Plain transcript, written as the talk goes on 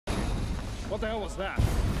What the hell was that?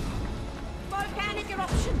 Volcanic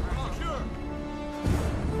eruption. Oh, sure.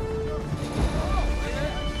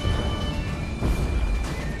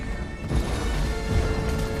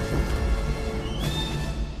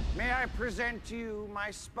 May I present to you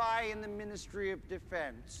my spy in the Ministry of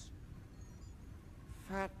Defense?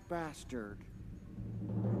 Fat bastard.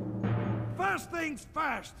 First things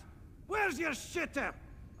first. Where's your shitter?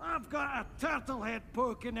 I've got a turtle head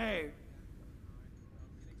poking out.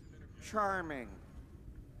 Charming.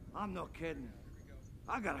 I'm not kidding.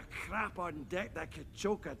 I got a crap on deck that could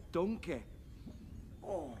choke a donkey.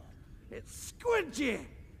 Oh, it's squidgy.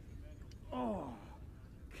 Oh,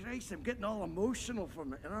 Christ, I'm getting all emotional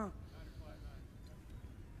from it, you know?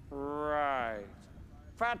 Right.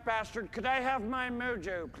 Fat bastard, could I have my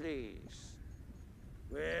mojo, please?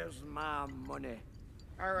 Where's my money?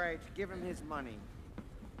 All right, give him his money.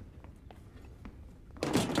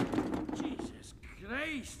 Jesus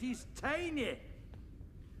Christ, he's tiny.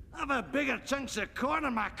 I've had bigger chunks of corn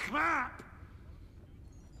in my crap.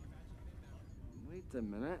 Wait a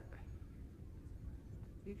minute.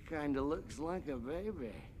 He kinda looks like a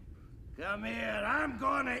baby. Come here, I'm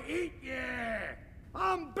gonna eat you.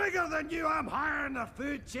 I'm bigger than you, I'm higher in the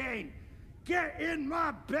food chain. Get in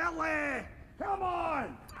my belly. Come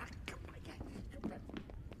on.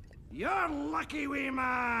 You're lucky, wee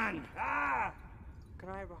man. Ah. Can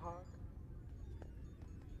I have a hug?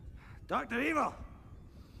 Dr. Evil,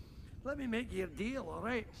 let me make you a deal, all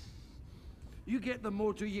right? You get the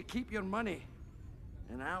mojo, you keep your money,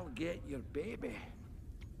 and I'll get your baby.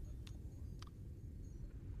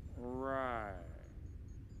 Right.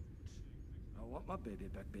 I want my baby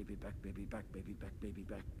back, baby back, baby back, baby back, baby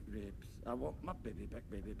back ribs. I want my baby back,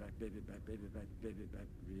 baby back, baby back, baby back, baby back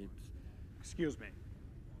ribs. Excuse me.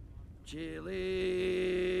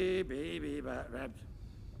 Chili baby back ribs.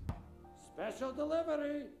 Special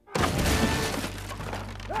delivery.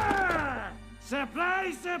 Ah!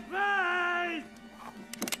 Surprise, surprise!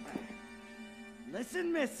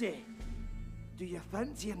 Listen, Missy. Do you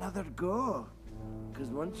fancy another go? Because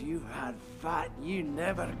once you've had fat, you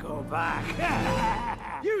never go back.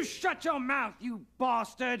 You shut your mouth, you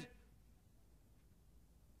bastard!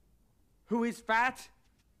 Who is fat?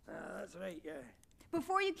 That's right, yeah.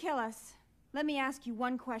 Before you kill us, let me ask you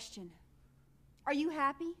one question. Are you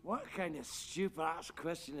happy? What kind of stupid-ass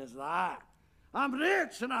question is that? I'm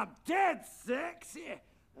rich and I'm dead sexy.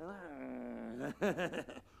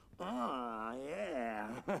 Oh, yeah.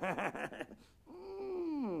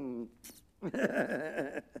 Mm.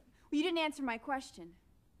 Well, you didn't answer my question.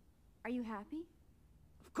 Are you happy?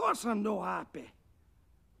 Of course I'm no happy.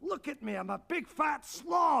 Look at me, I'm a big fat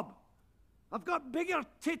slob. I've got bigger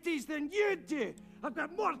titties than you do. I've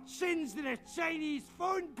got more chins than a Chinese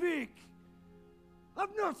phone book.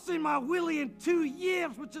 I've not seen my willy in 2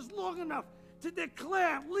 years, which is long enough to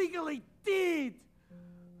declare legally dead.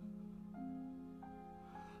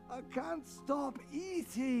 I can't stop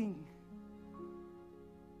eating.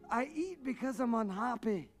 I eat because I'm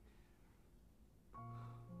unhappy.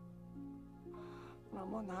 And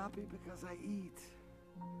I'm unhappy because I eat.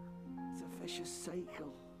 It's a vicious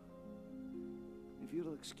cycle. If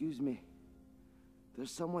you'll excuse me,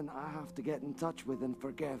 there's someone I have to get in touch with and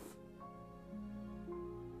forgive.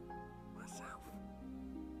 Myself.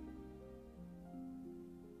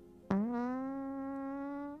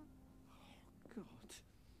 Oh, God.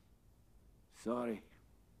 Sorry,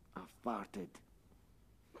 I farted.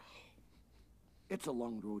 It's a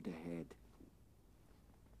long road ahead.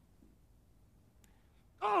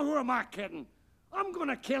 Oh, who am I kidding? I'm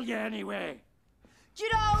gonna kill you anyway.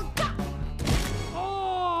 Judo!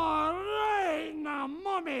 All right, now,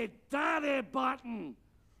 mommy, daddy button.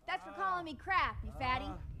 That's for calling me crap, you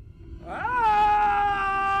fatty.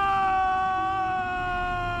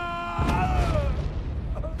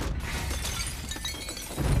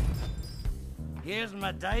 Here's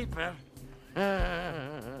my diaper.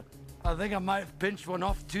 I think I might have pinched one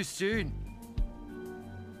off too soon.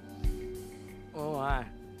 Oh, I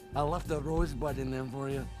left a rosebud in there for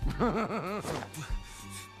you.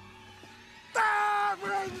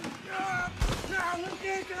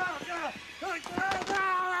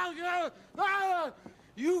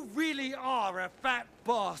 You really are a fat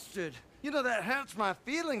bastard. You know, that hurts my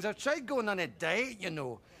feelings. I've tried going on a diet, you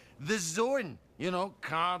know. The zone. You know,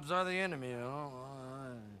 carbs are the enemy, you know.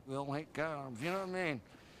 We don't like carbs, you know what I mean?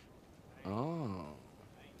 Oh.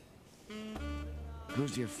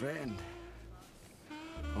 Who's your friend?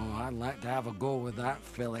 Oh, I'd like to have a go with that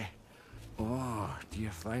filly. Oh, do you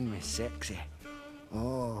find me sexy?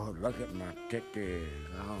 Oh, look at my titties.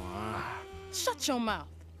 Oh, Shut your mouth.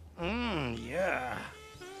 yeah.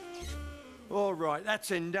 All right,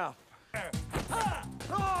 that's enough.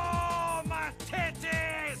 Oh, my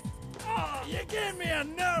titties! Oh, you gave me a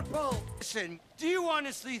nurple! Listen, do you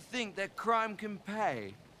honestly think that crime can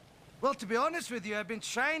pay? Well, to be honest with you, I've been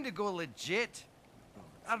trying to go legit.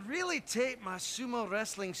 I really take my sumo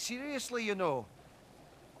wrestling seriously, you know.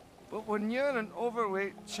 But when you're an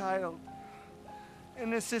overweight child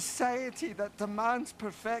in a society that demands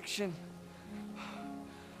perfection,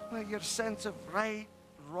 well, your sense of right,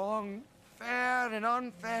 wrong, fair and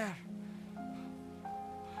unfair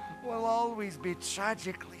will always be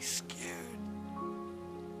tragically skewed.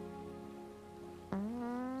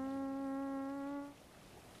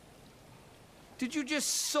 Did you just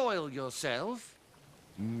soil yourself?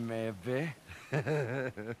 Maybe.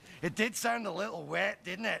 It did sound a little wet,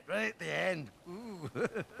 didn't it? Right at the end. Ooh.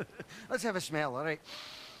 Let's have a smell, all right?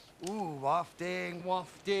 Ooh, wafting,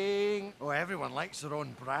 wafting. Oh, everyone likes their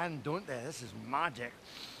own brand, don't they? This is magic.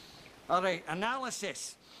 All right,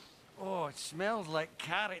 analysis. Oh, it smells like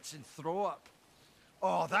carrots and throw up.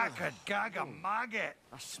 Oh, that could gag a maggot.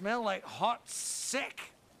 I smell like hot, sick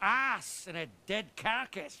ass and a dead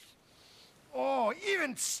carcass. Oh,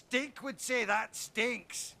 even Stink would say that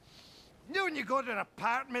stinks. You know when you go to an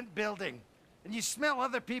apartment building and you smell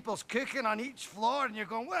other people's cooking on each floor and you're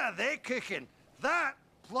going, what are they cooking? That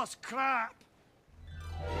plus crap.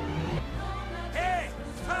 Hey,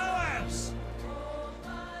 fellas!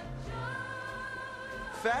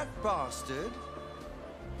 Fat bastard?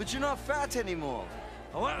 But you're not fat anymore.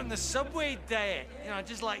 I went on the Subway diet, you know,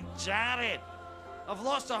 just like Jared. I've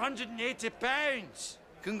lost 180 pounds.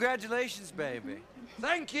 Congratulations, baby.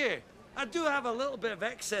 Thank you. I do have a little bit of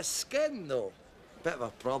excess skin, though. Bit of a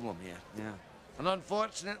problem here, yeah. And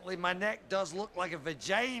unfortunately, my neck does look like a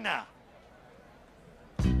vagina.